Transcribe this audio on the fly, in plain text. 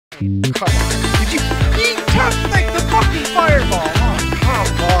Come on. Did you just like the fucking fireball? Oh,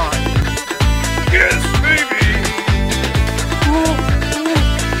 come on. Yes, baby.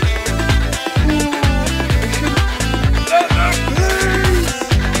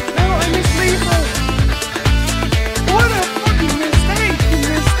 No, I missed lethal. What a fucking mistake!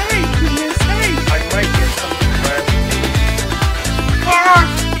 I might get something fucking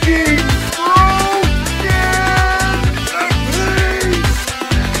broken!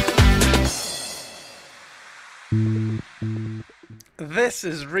 This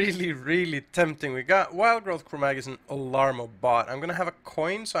is really tempting. We got Wild Growth Chromaggus and Alarmo Bot. I'm gonna have a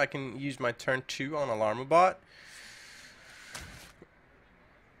coin so I can use my turn 2 on Alarmo Bot.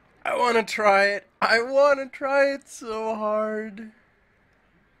 I wanna try it. I wanna try it so hard.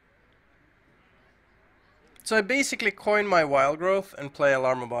 So I basically coin my Wild Growth and play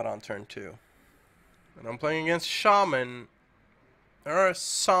Alarmo Bot on turn 2. And I'm playing against Shaman. There are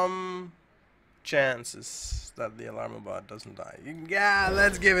some chances that the Alarmo Bot doesn't die. Yeah,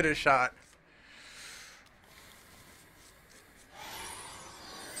 let's give it a shot.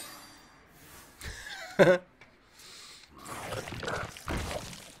 Of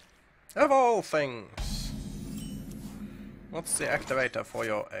all things. What's the activator for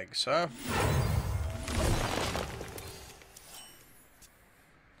your egg, sir?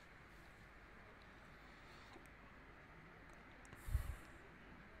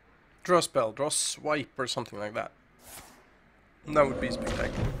 Draw spell, draw swipe or something like that. That would be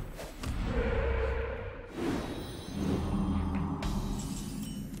spectacular.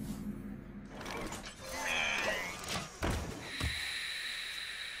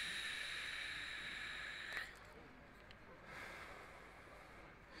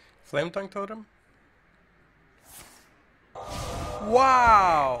 Flame Tongue Totem?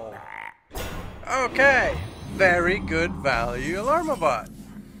 Wow! Okay, very good value Alarmo Bot.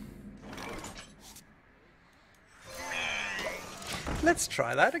 Let's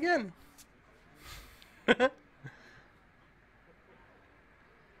try that again.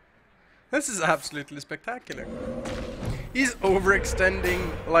 This is absolutely spectacular. He's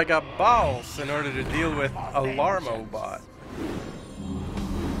overextending like a boss in order to deal with Alarmo Bot.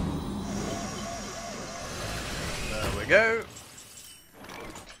 There we go.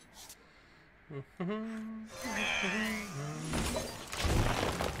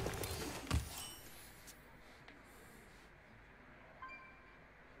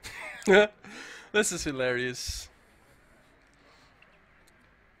 This is hilarious.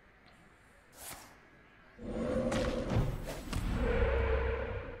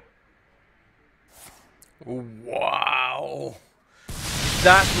 Wow!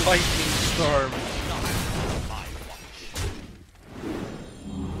 That lightning storm.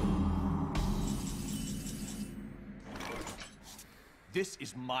 This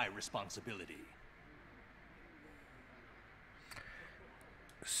is my responsibility.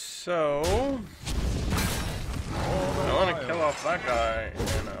 So, I want to kill off that guy,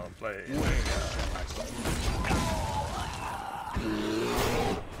 and I'll play that guy.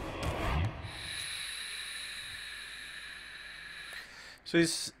 So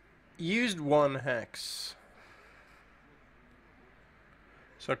he's used 1 hex.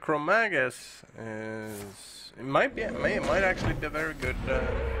 So Chromaggus is it might actually be a very good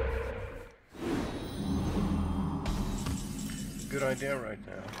good idea right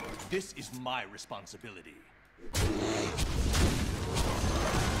now. This is my responsibility.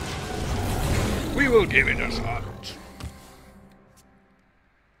 We will give it a shot.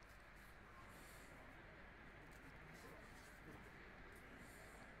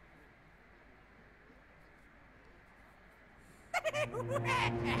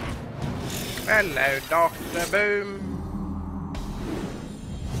 Hello, Dr. Boom.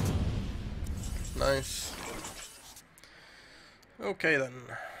 Nice. Okay then.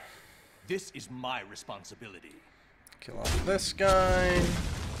 This is my responsibility. Kill off this guy.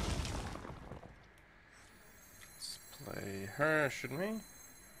 Let's play her, shouldn't we?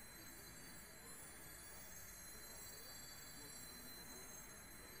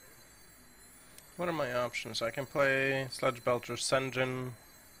 What are my options? I can play Sludge Belcher, Senjin.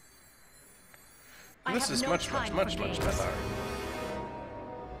 This is much better.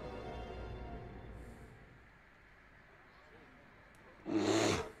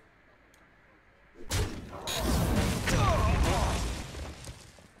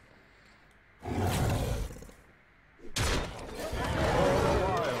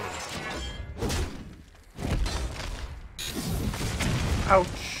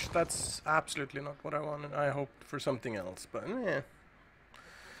 Ouch, that's absolutely not what I wanted. I hoped for something else, but yeah.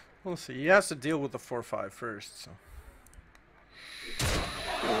 We'll see. He has to deal with the 4-5 first, so.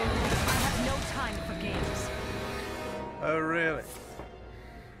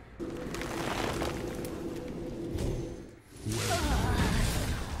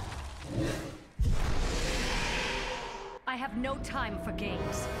 time for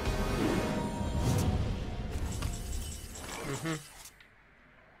games.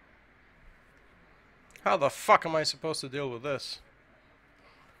 How the fuck am I supposed to deal with this?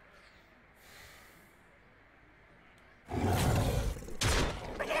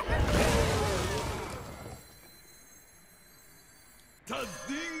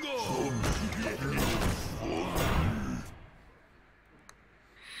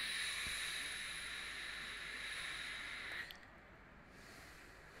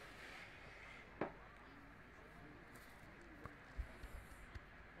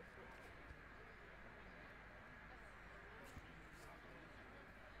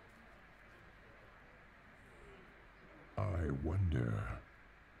 I wonder.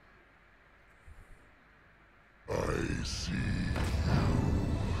 I see you.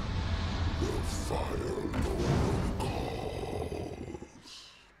 The Fire Lord calls.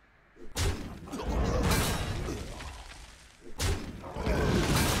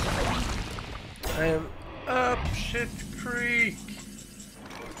 I am up shit creek.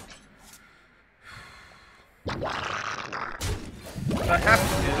 I have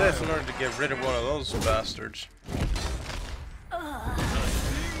to do this in order to get rid of one of those bastards.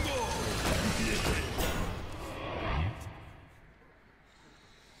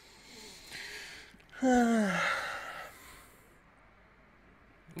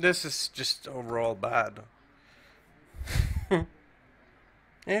 This is just overall bad.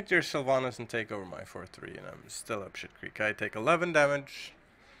 Hit your Sylvanas and take over my 4-3, and I'm still up shit creek. I take 11 damage.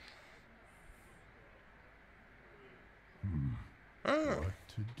 Oh. What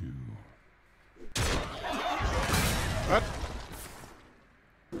to do? What?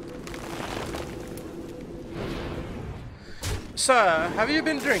 Sir, have you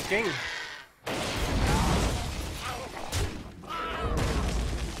been drinking?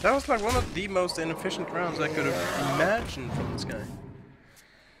 That was like one of the most inefficient rounds I could have imagined from this guy.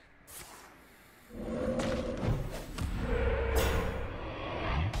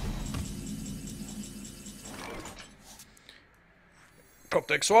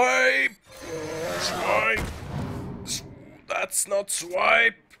 Protect swipe! Swipe! That's not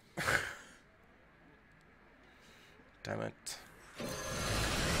swipe! Damn it.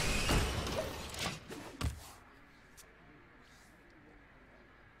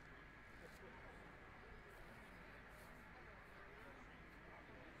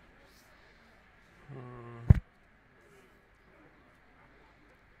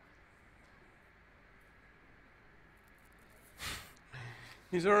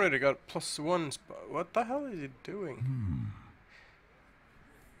 He's already got +1 spot. What the hell is he doing?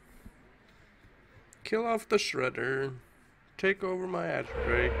 Kill off the Shredder. Take over my Edge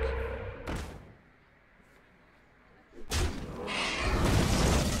Drake.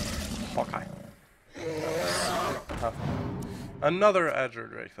 Hawkeye. Another Edge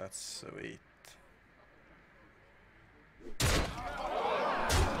Drake, that's sweet.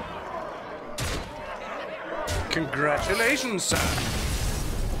 Congratulations, sir!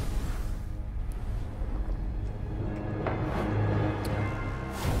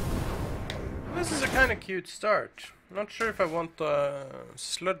 This is a kind of cute start. Not sure if I want the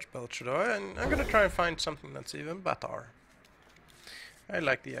Sludge Belcher though. I'm gonna try and find something that's even better. I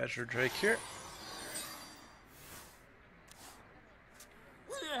like the Azure Drake here.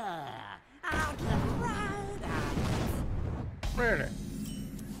 Really?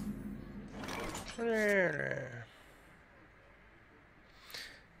 Really?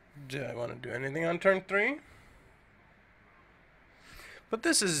 Do I want to do anything on turn 3? But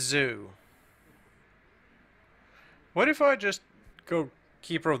this is Zoo. What if I just go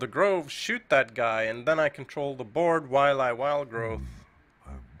Keeper of the Grove, shoot that guy, and then I control the board while I Wild Growth?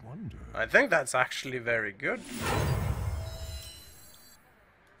 I wonder. I think that's actually very good.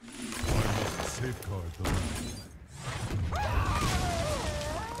 Safeguard the land.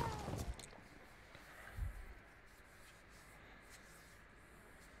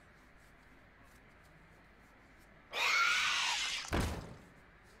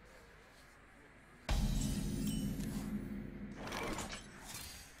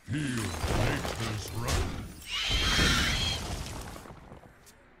 Feel nature's wrath.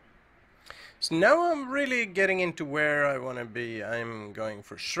 So now I'm really getting into where I want to be. I'm going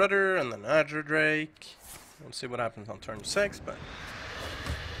for Shredder and then Azure Drake. We'll see what happens on turn 6, but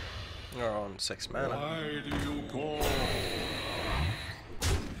we're on 6 mana. Why do you call?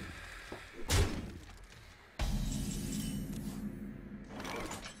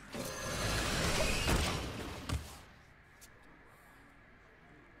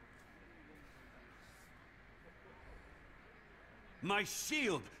 My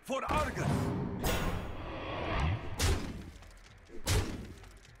shield for Argus!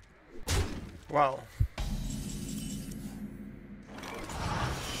 Wow.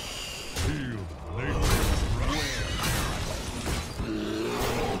 Feel nature's wrath.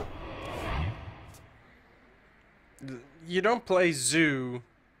 You don't play Zoo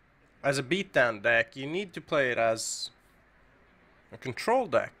as a beatdown deck. You need to play it as a control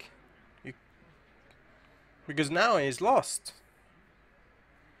deck. Because now he's lost.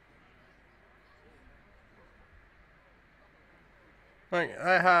 Like,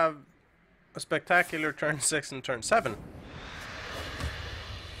 I have a spectacular turn 6 and turn 7.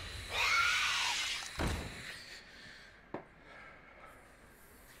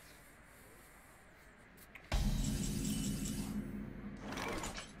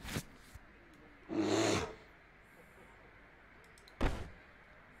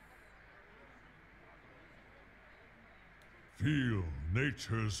 Feel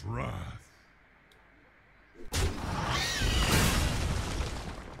nature's wrath.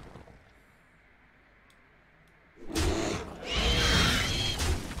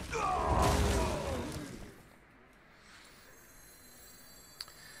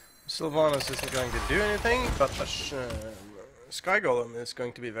 Sylvanas isn't going to do anything, but the Sky Golem is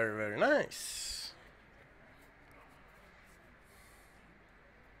going to be very, very nice.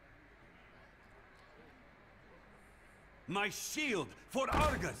 My shield for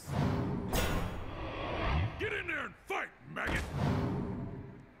Argus! Get in there and fight, maggot!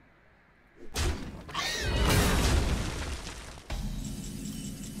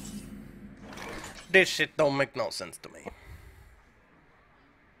 This shit don't make no sense to me.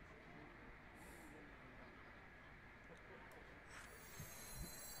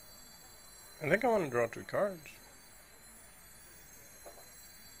 I think I want to draw 3 cards.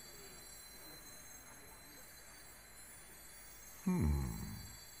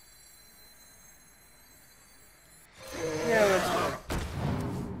 Yeah, that's fine.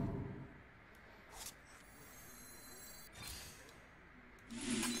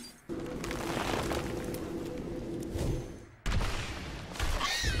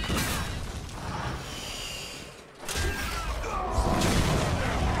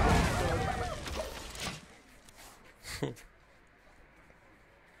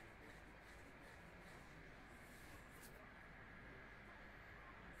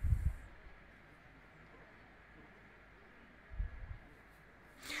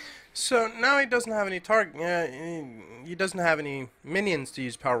 So now he doesn't have any target. He doesn't have any minions to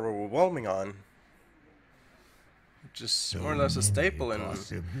use power overwhelming on, which is more or less a staple in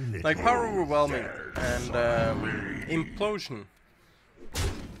like power overwhelming and implosion.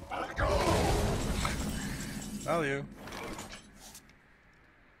 Value.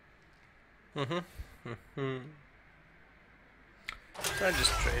 I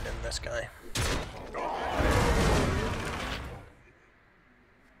just trade in this guy.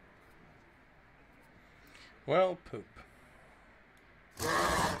 Well, poop.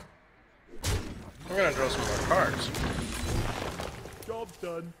 We're gonna draw some more cards. Job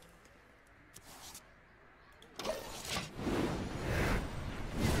done.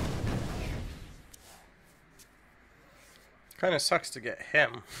 Kinda sucks to get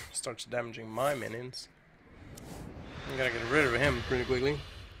him. Starts damaging my minions. I'm gonna get rid of him pretty quickly.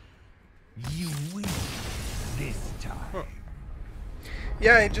 You win this time. Huh.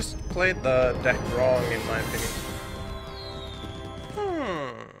 Yeah, I just played the deck wrong in my opinion.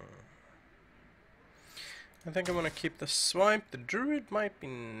 I think I'm gonna keep the swipe. The druid might be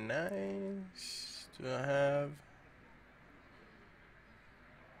nice to have.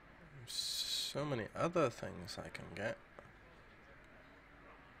 So many other things I can get.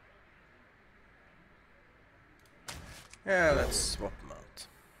 Yeah, let's swap them out.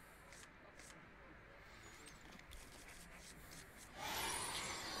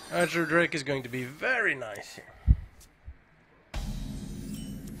 Azure Drake is going to be very nice here.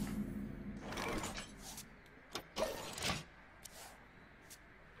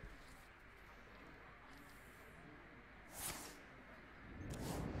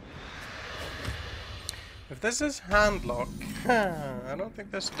 If this is handlock, I don't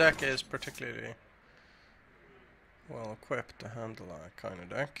think this deck is particularly well equipped to handle that kind of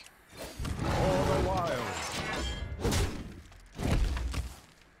deck. All the while.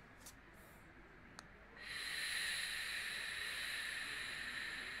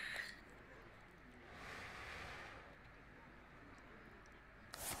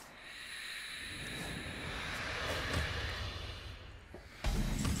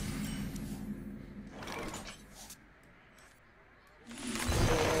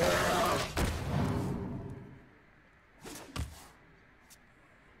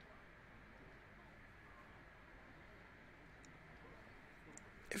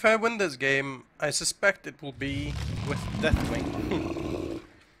 If I win this game, I suspect it will be with Deathwing.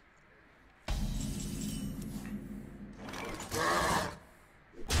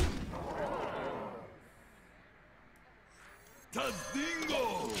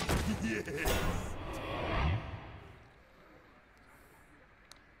 Tadingo! Yes!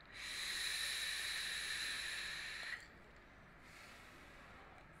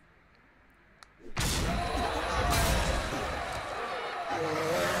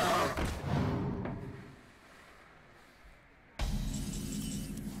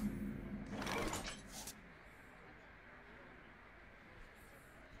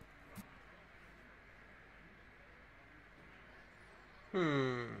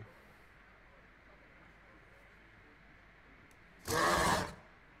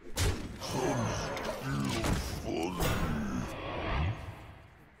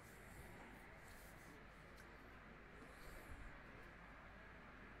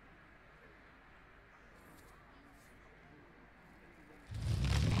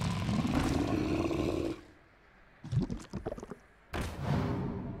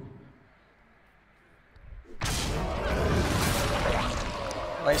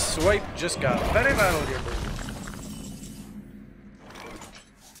 My swipe just got very valuable.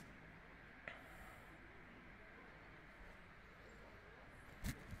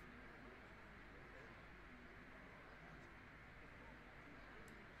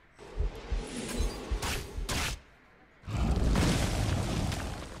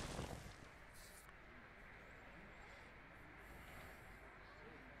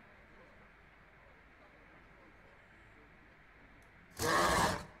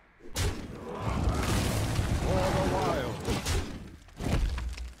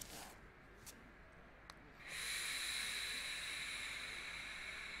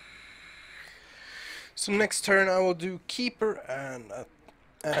 So next turn I will do Keeper and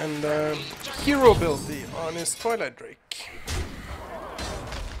Hero ability on his Twilight Drake.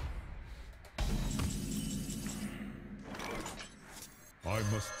 I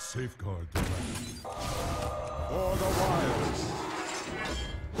must safeguard the land. For the wilds!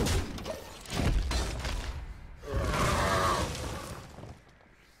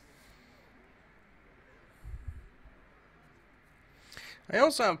 I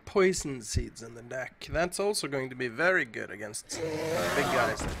also have Poison Seeds in the deck. That's also going to be very good against the big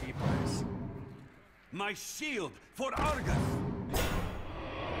guys that he plays. My shield for Argus!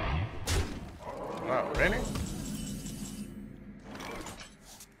 Wow, really?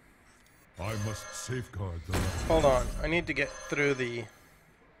 I must safeguard the land. Hold on, I need to get through the...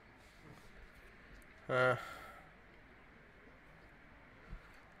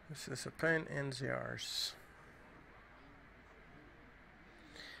 This is a pain in the arse.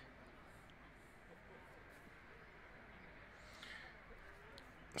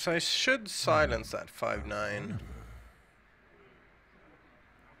 So I should silence that 5/9.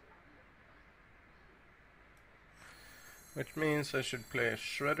 Which means I should play a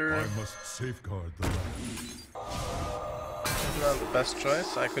Shredder. I must safeguard the land. That's not the best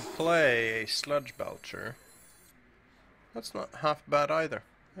choice. I could play a Sludge Belcher. That's not half bad either.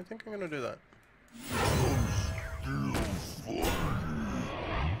 I think I'm gonna do that.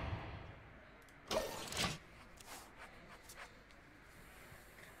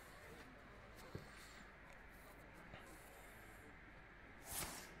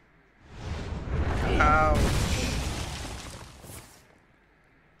 Ouch.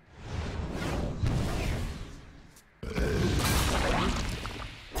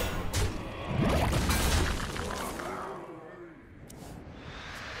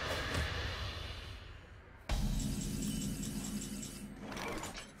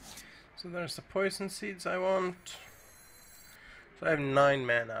 So there's the Poison Seeds I want. So I have 9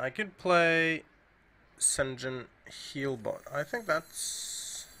 mana. I could play Sen'jin Healbot. I think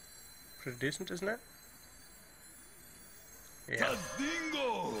that's pretty decent, isn't it? Yeah.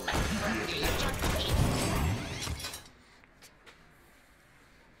 Tadingo!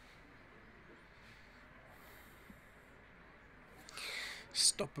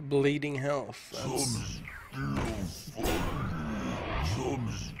 Stop bleeding health. That's...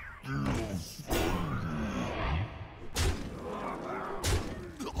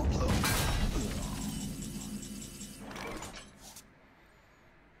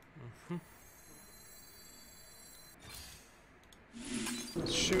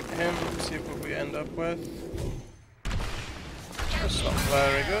 Let's shoot him and see what we end up with. That's not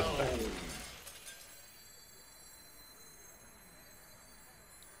very good.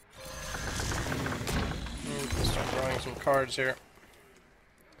 Start drawing some cards here.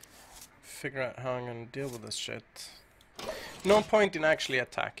 Figure out how I'm gonna deal with this shit. No point in actually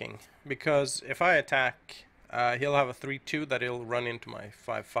attacking, because if I attack, he'll have a 3-2 that he'll run into my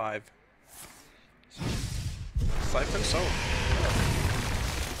 5-5. Siphon Soul.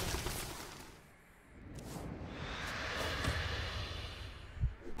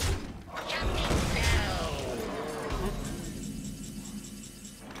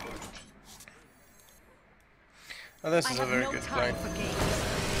 Oh, this is a very good play.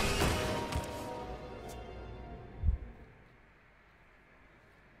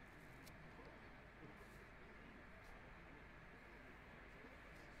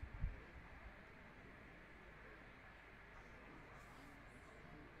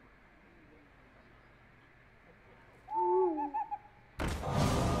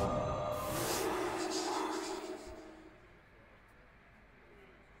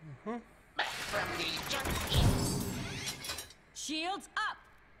 Shields up.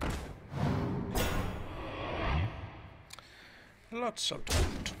 Lots of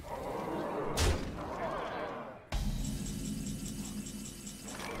that.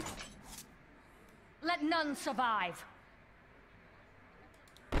 Let none survive.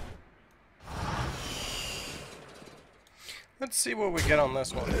 Let's see what we get on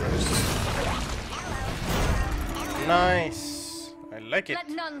this one first. Nice. I like it. Let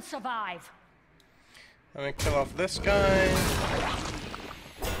none survive. Let me kill off this guy.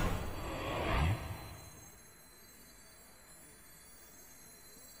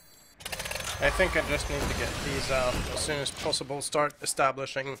 I think I just need to get these out as soon as possible, start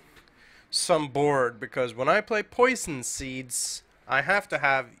establishing some board, because when I play Poison Seeds, I have to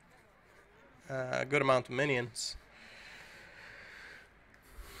have a good amount of minions.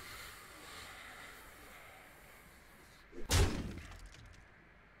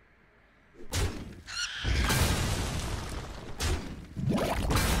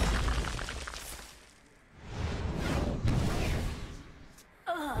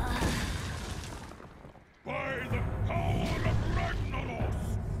 By the power of Ragnaros,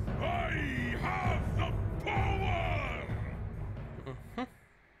 I have the power!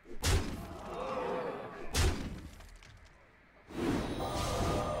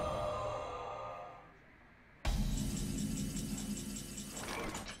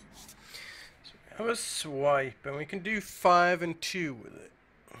 Have a swipe, and we can do 5 and 2 with it.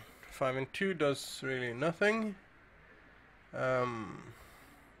 5 and 2 does really nothing. I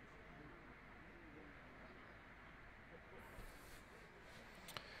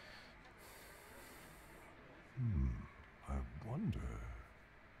wonder.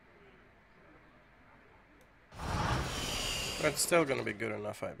 It's still gonna be good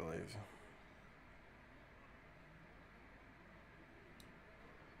enough, I believe.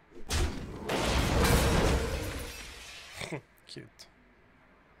 Cute.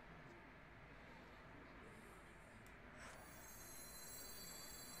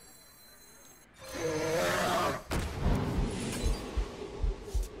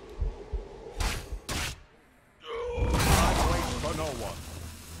 For no one.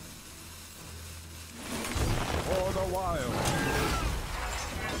 For the wild.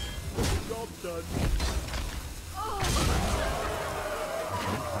 Job done.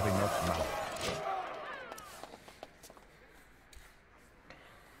 Have enough now.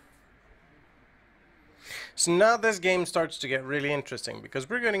 So now this game starts to get really interesting, because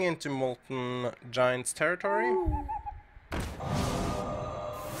we're getting into Molten Giants territory.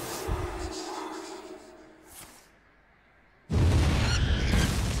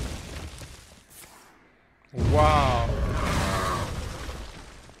 Wow.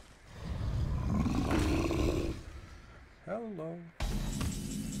 Hello.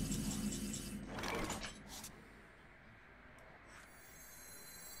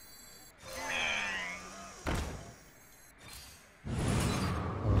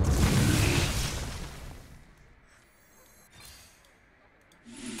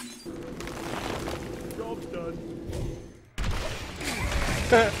 Job done.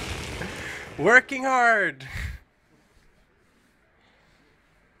 Working hard.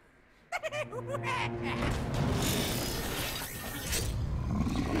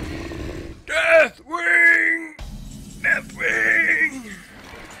 Deathwing! Deathwing!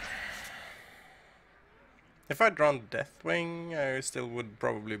 If I'd drawn Deathwing, I still would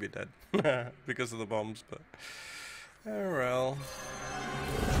probably be dead because of the bombs, but oh well.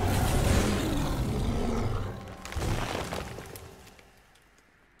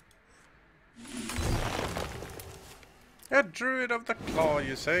 A druid of the claw,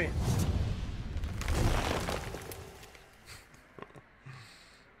 you say?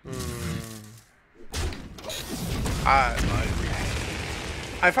 I like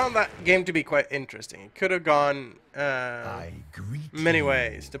it. I found that game to be quite interesting. It could have gone I greet many you.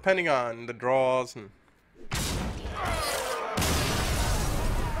 ways, depending on the draws and.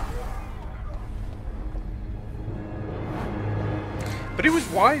 But he was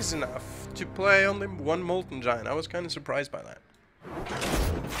wise enough to play only one Molten Giant. I was kind of surprised by that.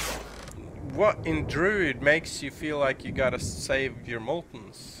 What in Druid makes you feel like you gotta save your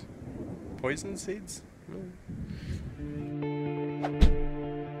Moltens? Poison Seeds?